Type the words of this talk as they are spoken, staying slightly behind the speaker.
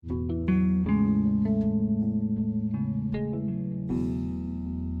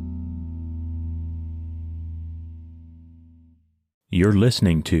You're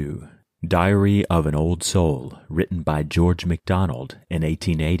listening to Diary of an Old Soul, written by George MacDonald in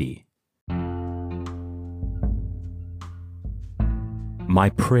 1880. My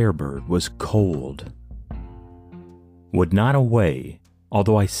prayer bird was cold, would not away,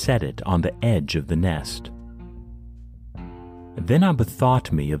 although I set it on the edge of the nest. Then I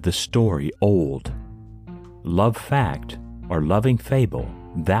bethought me of the story old, love fact or loving fable,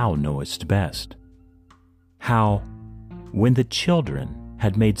 thou knowest best, how, when the children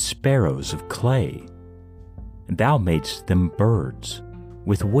had made sparrows of clay, thou madest them birds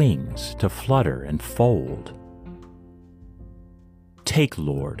with wings to flutter and fold. Take,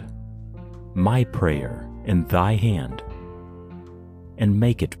 Lord, my prayer in thy hand, and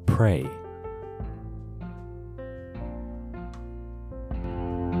make it pray.